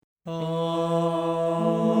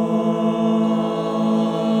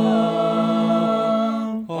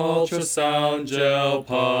Ultrasound Gel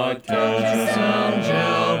Podcast. Ultrasound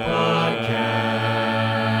Gel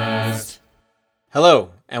Podcast.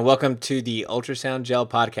 Hello, and welcome to the Ultrasound Gel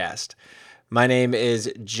Podcast. My name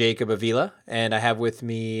is Jacob Avila, and I have with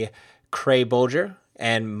me Cray Bolger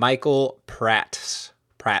and Michael Pratts.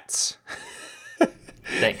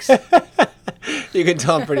 Thanks. You can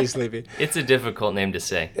tell I'm pretty sleepy. It's a difficult name to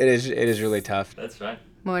say. It is really tough. That's fine.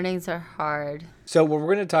 Mornings are hard. So what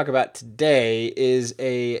we're going to talk about today is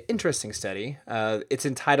a interesting study. It's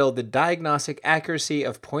entitled The Diagnostic Accuracy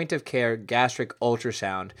of Point-of-Care Gastric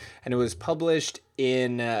Ultrasound, and it was published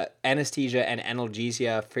in Anesthesia and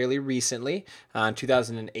Analgesia fairly recently, in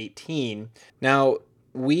 2018. Now,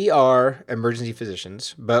 we are emergency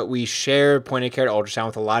physicians, but we share point-of-care ultrasound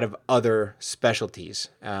with a lot of other specialties,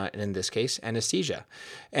 and in this case, anesthesia.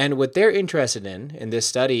 And what they're interested in this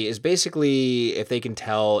study is basically if they can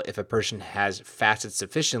tell if a person has fasted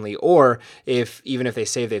sufficiently, or if even if they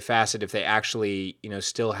say they fasted, if they actually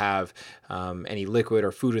still have any liquid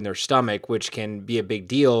or food in their stomach, which can be a big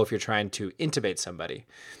deal if you're trying to intubate somebody.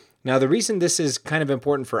 Now, the reason this is kind of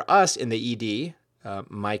important for us in the ED,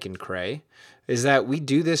 Mike and Cray, is that we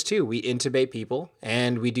do this too. We intubate people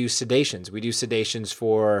and we do sedations. We do sedations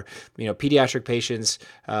for, pediatric patients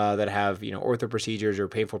that have, ortho procedures or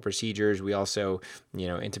painful procedures. We also,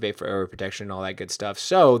 intubate for airway protection and all that good stuff.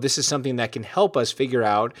 So this is something that can help us figure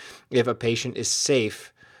out if a patient is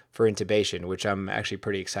safe for intubation, which I'm actually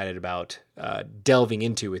pretty excited about delving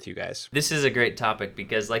into with you guys. This is a great topic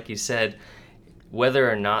because, like you said, whether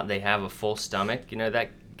or not they have a full stomach,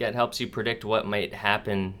 that helps you predict what might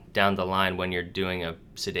happen down the line when you're doing a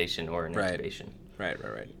sedation or an intubation. Right.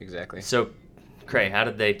 Exactly. So, Cray, how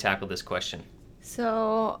did they tackle this question?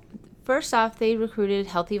 So, first off, they recruited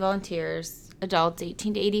healthy volunteers, adults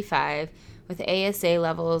 18 to 85, with ASA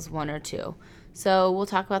levels 1 or 2. So, we'll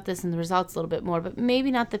talk about this in the results a little bit more, but maybe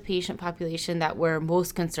not the patient population that we're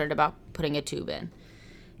most concerned about putting a tube in.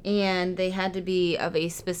 And they had to be of a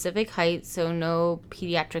specific height, so no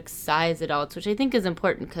pediatric size adults, which I think is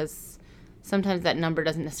important because sometimes that number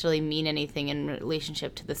doesn't necessarily mean anything in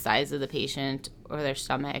relationship to the size of the patient or their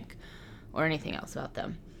stomach or anything else about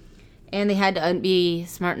them. And they had to be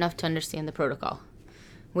smart enough to understand the protocol,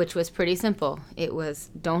 which was pretty simple. It was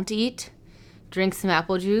don't eat, drink some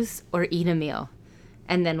apple juice, or eat a meal,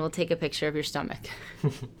 and then we'll take a picture of your stomach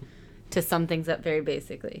to sum things up very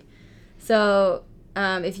basically. So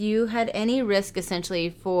if you had any risk essentially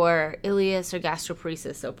for ileus or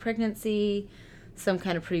gastroparesis, so pregnancy, some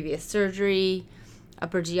kind of previous surgery,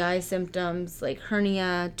 upper GI symptoms like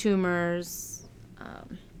hernia, tumors,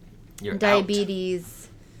 diabetes,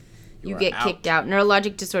 you get kicked out.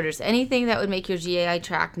 Neurologic disorders, anything that would make your GI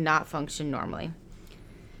tract not function normally.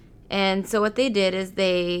 And so what they did is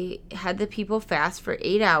they had the people fast for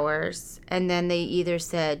 8 hours, and then they either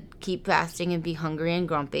said keep fasting and be hungry and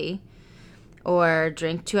grumpy, or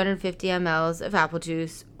drink 250 mLs of apple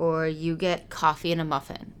juice, or you get coffee and a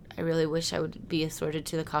muffin. I really wish I would be assorted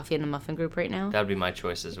to the coffee and a muffin group right now. That would be my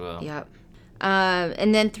choice as well. Yep.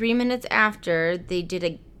 And then 3 minutes after, they did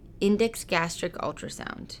an index gastric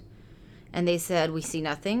ultrasound. And they said, we see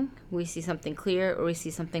nothing, we see something clear, or we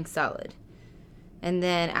see something solid. And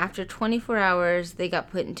then after 24 hours, they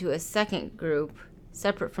got put into a second group,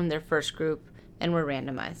 separate from their first group, and were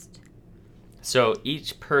randomized. So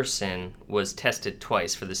each person was tested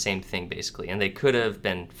twice for the same thing, basically. And they could have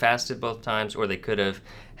been fasted both times, or they could have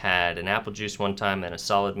had an apple juice one time and a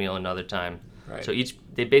solid meal another time. Right. So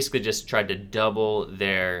they basically just tried to double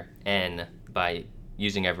their N by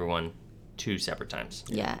using everyone 2 separate times.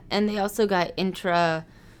 Yeah, and they also got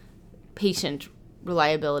intra-patient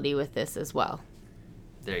reliability with this as well.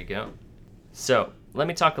 There you go. So let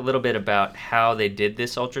me talk a little bit about how they did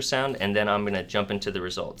this ultrasound, and then I'm going to jump into the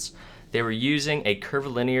results. They were using a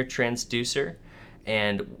curvilinear transducer,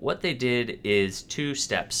 and what they did is 2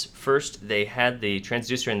 steps. First, they had the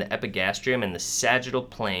transducer in the epigastrium and the sagittal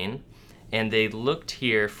plane, and they looked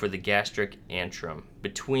here for the gastric antrum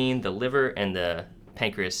between the liver and the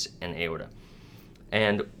pancreas and aorta.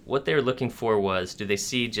 And what they were looking for was, do they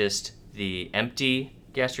see just the empty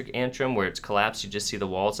gastric antrum where it's collapsed, you just see the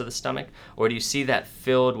walls of the stomach, or do you see that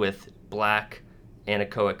filled with black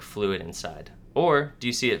anechoic fluid inside? Or do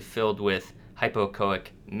you see it filled with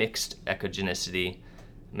hypoechoic mixed echogenicity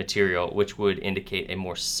material, which would indicate a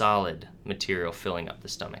more solid material filling up the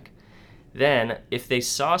stomach? Then, if they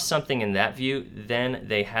saw something in that view, then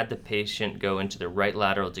they had the patient go into the right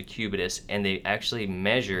lateral decubitus, and they actually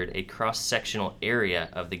measured a cross-sectional area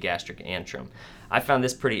of the gastric antrum. I found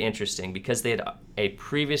this pretty interesting because they had a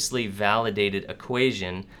previously validated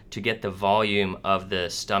equation to get the volume of the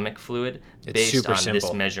stomach fluid based on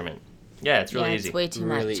this measurement. Yeah, it's really easy. It's way too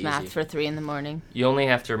Really much math easy. for 3 a.m. You only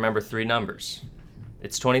have to remember 3 numbers.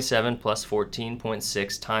 It's 27 plus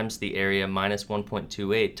 14.6 times the area minus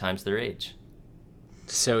 1.28 times their age.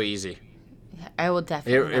 So easy. I will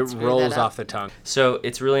definitely It not screw rolls that up. off the tongue. So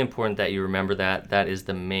it's really important that you remember that. That is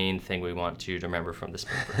the main thing we want you to remember from this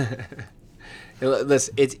paper.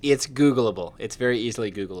 Listen, it's Googleable. It's very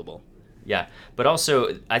easily Googleable. Yeah, but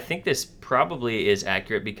also I think this probably is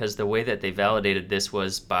accurate because the way that they validated this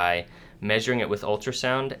was by measuring it with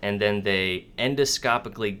ultrasound, and then they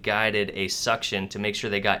endoscopically guided a suction to make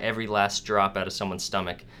sure they got every last drop out of someone's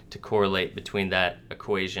stomach to correlate between that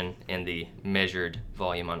equation and the measured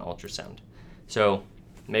volume on ultrasound. So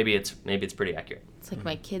maybe it's pretty accurate. It's like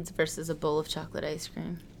my kids versus a bowl of chocolate ice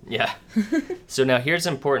cream. Yeah. So now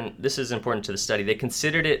this is important to the study. They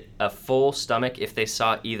considered it a full stomach if they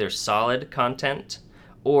saw either solid content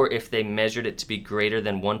or if they measured it to be greater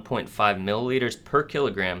than 1.5 milliliters per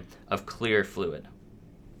kilogram of clear fluid.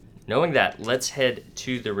 Knowing that, let's head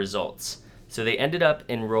to the results. So they ended up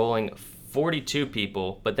enrolling 42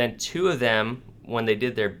 people, but then 2 of them, when they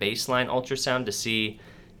did their baseline ultrasound to see,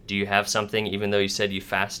 do you have something even though you said you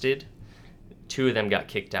fasted, 2 of them got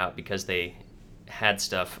kicked out because they had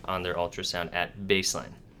stuff on their ultrasound at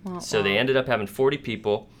baseline. So they ended up having 40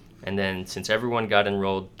 people, and then since everyone got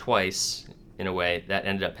enrolled twice, in a way, that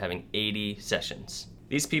ended up having 80 sessions.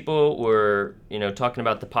 These people were, talking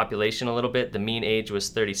about the population a little bit. The mean age was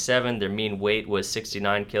 37. Their mean weight was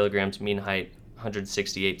 69 kilograms. Mean height,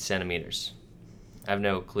 168 centimeters. I have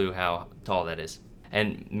no clue how tall that is.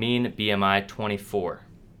 And mean BMI, 24.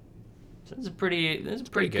 So this is a pretty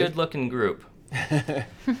good-looking group.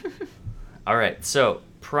 All right, so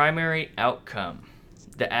primary outcome.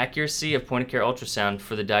 The accuracy of point-of-care ultrasound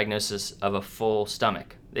for the diagnosis of a full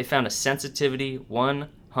stomach. They found a sensitivity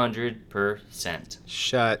 100%.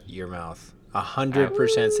 Shut your mouth. 100%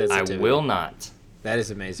 sensitivity. I will not. That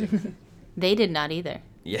is amazing. They did not either.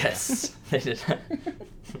 Yes, they did.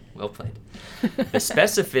 Well played. The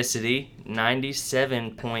specificity,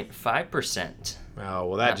 97.5%. Oh,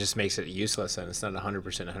 well, that just makes it useless, and it's not 100%,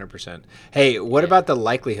 100%. Hey, what about the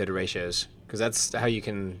likelihood ratios? Because that's how you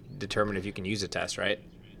can determine if you can use a test, right?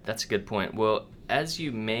 That's a good point. Well, as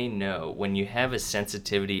you may know, when you have a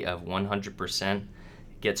sensitivity of 100%, it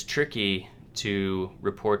gets tricky to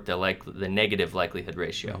report the negative likelihood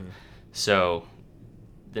ratio. Mm-hmm. So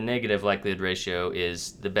the negative likelihood ratio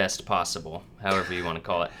is the best possible, however you want to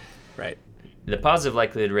call it. Right. The positive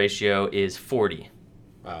likelihood ratio is 40.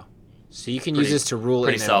 Wow. So you can use this to rule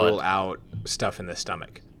in solid. and rule out stuff in the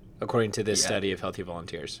stomach, according to this study of healthy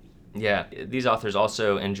volunteers. Yeah. These authors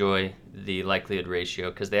also enjoy the likelihood ratio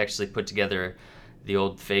because they actually put together the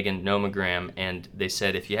old Fagan nomogram, and they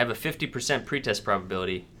said if you have a 50% pretest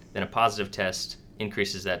probability, then a positive test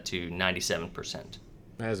increases that to 97%.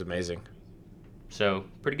 That is amazing. So,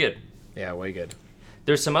 pretty good. Yeah, way good.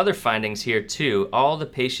 There's some other findings here, too. All the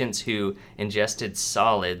patients who ingested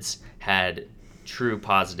solids had true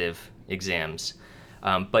positive exams.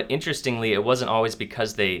 But interestingly, it wasn't always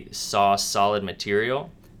because they saw solid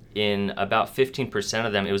material. In about 15%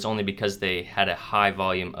 of them, it was only because they had a high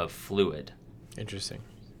volume of fluid. Interesting.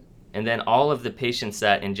 And then all of the patients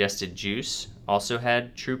that ingested juice also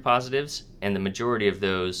had true positives, and the majority of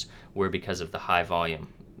those were because of the high volume.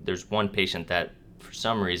 There's one patient that, for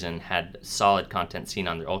some reason, had solid content seen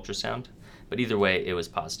on their ultrasound, but either way, it was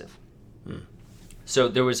positive. So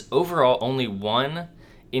there was overall only one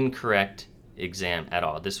incorrect exam at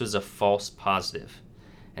all. This was a false positive,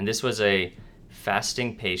 and this was a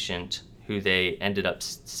fasting patient who they ended up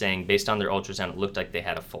saying, based on their ultrasound, it looked like they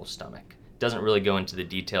had a full stomach. Doesn't really go into the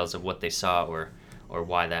details of what they saw or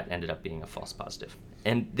why that ended up being a false positive.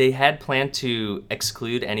 And they had planned to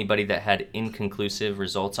exclude anybody that had inconclusive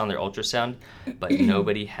results on their ultrasound, but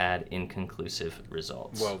nobody had inconclusive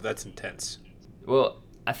results. Whoa, that's intense. Well,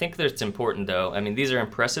 I think that's important, though. I mean, these are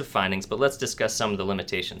impressive findings, but let's discuss some of the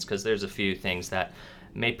limitations, because there's a few things that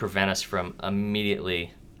may prevent us from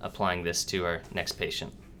immediately applying this to our next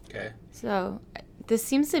patient. Okay. So this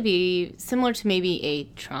seems to be similar to maybe a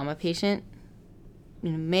trauma patient.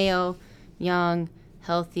 Male, young,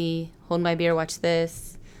 healthy, hold my beer, watch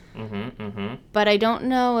this. But I don't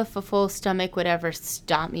know if a full stomach would ever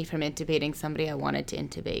stop me from intubating somebody I wanted to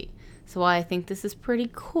intubate. So while I think this is pretty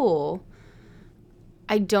cool,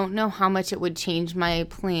 I don't know how much it would change my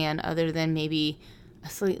plan other than maybe a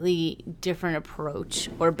slightly different approach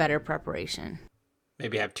or better preparation.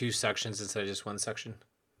 Maybe have 2 suctions instead of just 1 suction.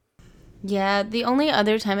 Yeah, the only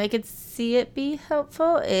other time I could see it be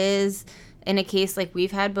helpful is in a case like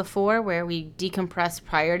we've had before where we decompress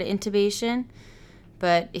prior to intubation.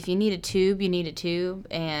 But if you need a tube, you need a tube,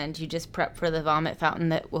 and you just prep for the vomit fountain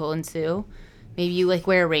that will ensue. Maybe you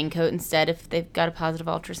wear a raincoat instead if they've got a positive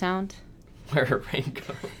ultrasound. Wear a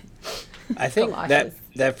raincoat. I think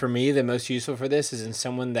that for me, the most useful for this is in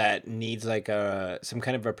someone that needs some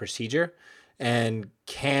kind of a procedure and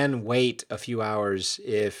can wait a few hours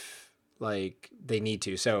if they need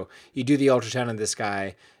to. So you do the ultrasound on this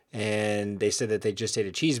guy, and they said that they just ate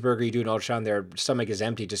a cheeseburger. You do an ultrasound, their stomach is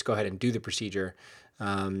empty. Just go ahead and do the procedure.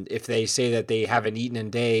 If they say that they haven't eaten in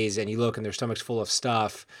days and you look and their stomach's full of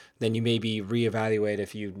stuff, then you maybe reevaluate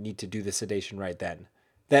if you need to do the sedation right then.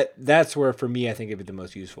 That's where, for me, I think it'd be the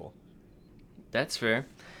most useful. That's fair.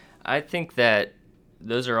 I think that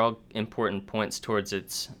those are all important points towards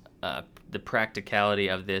the practicality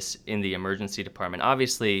of this in the emergency department.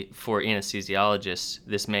 Obviously, for anesthesiologists,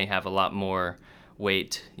 this may have a lot more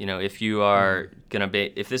weight. If you are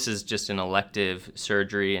if this is just an elective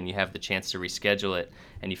surgery and you have the chance to reschedule it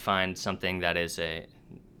and you find something that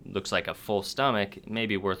looks like a full stomach, it may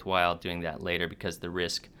be worthwhile doing that later because the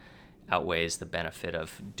risk outweighs the benefit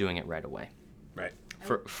of doing it right away. Right.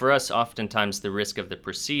 For us, oftentimes the risk of the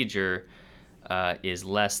procedure is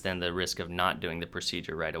less than the risk of not doing the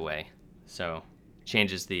procedure right away. So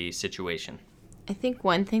changes the situation. I think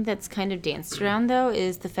one thing that's kind of danced around, though,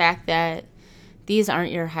 is the fact that these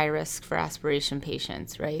aren't your high risk for aspiration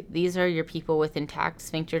patients, right? These are your people with intact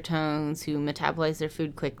sphincter tones who metabolize their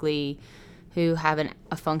food quickly, who have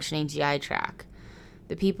a functioning GI tract.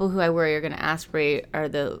 The people who I worry are going to aspirate are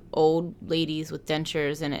the old ladies with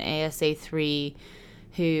dentures and an ASA3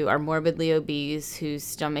 who are morbidly obese, whose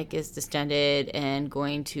stomach is distended and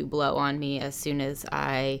going to blow on me as soon as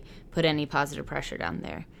I put any positive pressure down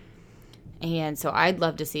there. And so I'd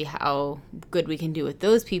love to see how good we can do with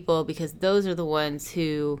those people, because those are the ones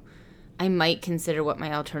who I might consider what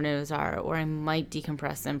my alternatives are, or I might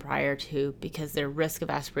decompress them prior to, because their risk of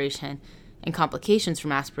aspiration and complications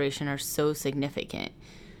from aspiration are so significant.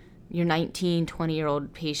 Your 19,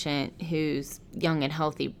 20-year-old patient who's young and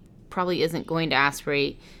healthy probably isn't going to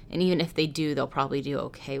aspirate, and even if they do, they'll probably do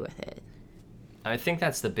okay with it. I think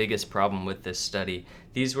that's the biggest problem with this study.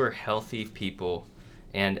 These were healthy people,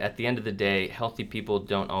 and at the end of the day, healthy people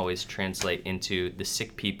don't always translate into the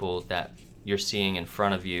sick people that you're seeing in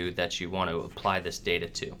front of you that you want to apply this data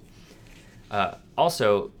to.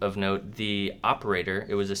 Also of note, the operator,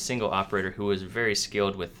 it was a single operator who was very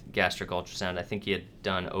skilled with gastric ultrasound. I think he had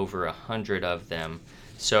done over 100 of them.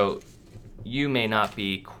 So you may not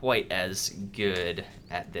be quite as good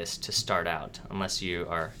at this to start out unless you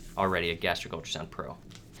are already a gastric ultrasound pro.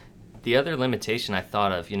 The other limitation I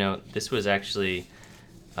thought of, this was actually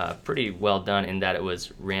pretty well done in that it was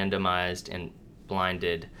randomized and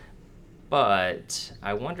blinded, but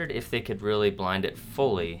I wondered if they could really blind it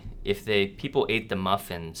fully if people ate the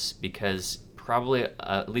muffins, because probably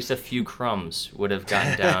at least a few crumbs would have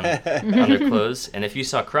gotten down on their clothes, and if you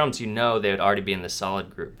saw crumbs, they would already be in the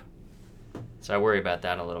solid group. So I worry about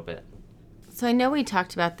that a little bit. So I know we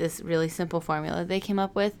talked about this really simple formula they came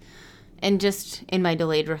up with, and just in my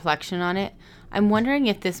delayed reflection on it, I'm wondering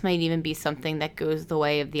if this might even be something that goes the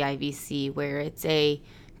way of the IVC, where it's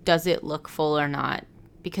does it look full or not?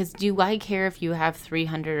 Because do I care if you have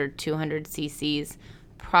 300 or 200 cc's?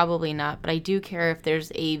 Probably not, but I do care if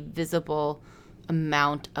there's a visible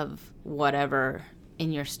amount of whatever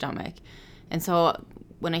in your stomach. And so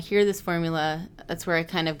when I hear this formula, that's where I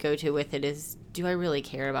kind of go to with it is, do I really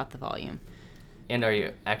care about the volume? And are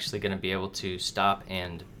you actually going to be able to stop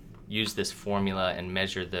and use this formula and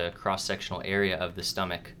measure the cross-sectional area of the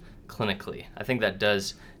stomach clinically? I think that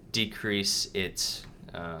does decrease its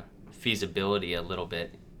feasibility a little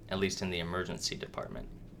bit, at least in the emergency department.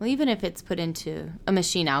 Well, even if it's put into a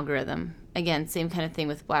machine algorithm, again, same kind of thing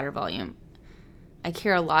with bladder volume. I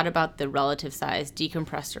care a lot about the relative size,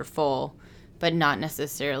 decompressed or full, but not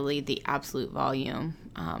necessarily the absolute volume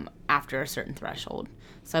after a certain threshold.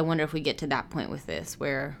 So I wonder if we get to that point with this,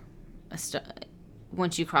 where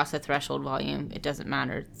once you cross a threshold volume, it doesn't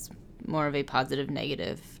matter. It's more of a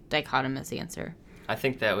positive-negative dichotomous answer. I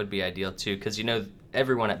think that would be ideal too, because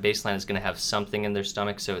everyone at baseline is going to have something in their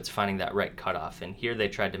stomach, so it's finding that right cutoff. And here they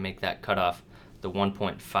tried to make that cutoff the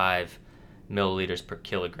 1.5 milliliters per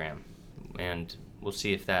kilogram. And we'll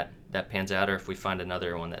see if that pans out or if we find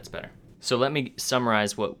another one that's better. So let me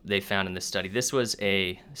summarize what they found in this study. This was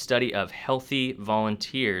a study of healthy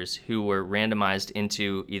volunteers who were randomized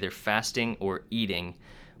into either fasting or eating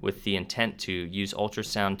with the intent to use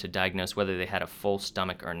ultrasound to diagnose whether they had a full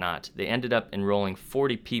stomach or not. They ended up enrolling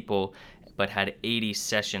 40 people but had 80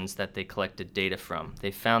 sessions that they collected data from.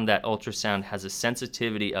 They found that ultrasound has a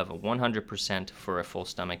sensitivity of 100% for a full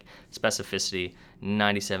stomach, specificity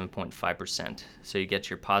 97.5%. So you get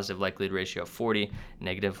your positive likelihood ratio of 40,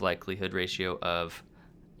 negative likelihood ratio of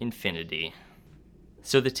infinity.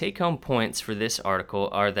 So the take-home points for this article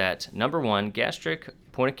are that, number one, gastric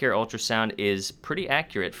point-of-care ultrasound is pretty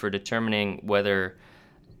accurate for determining whether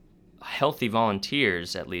healthy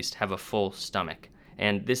volunteers, at least, have a full stomach.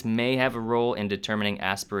 And this may have a role in determining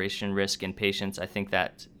aspiration risk in patients. I think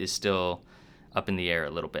that is still up in the air a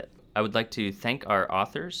little bit. I would like to thank our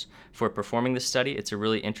authors for performing this study. It's a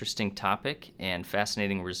really interesting topic and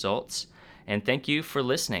fascinating results. And thank you for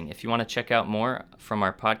listening. If you want to check out more from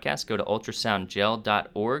our podcast, go to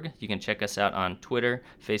ultrasoundgel.org. You can check us out on Twitter,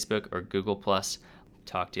 Facebook, or Google+.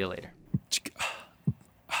 Talk to you later.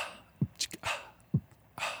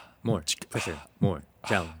 More pressure, more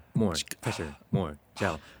gel, more pressure, more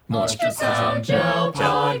gel, more ultrasound gel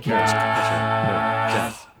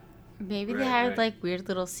podcast. Maybe they had like weird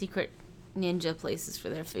little secret ninja places for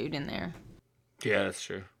their food in there. Yeah, that's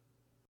true.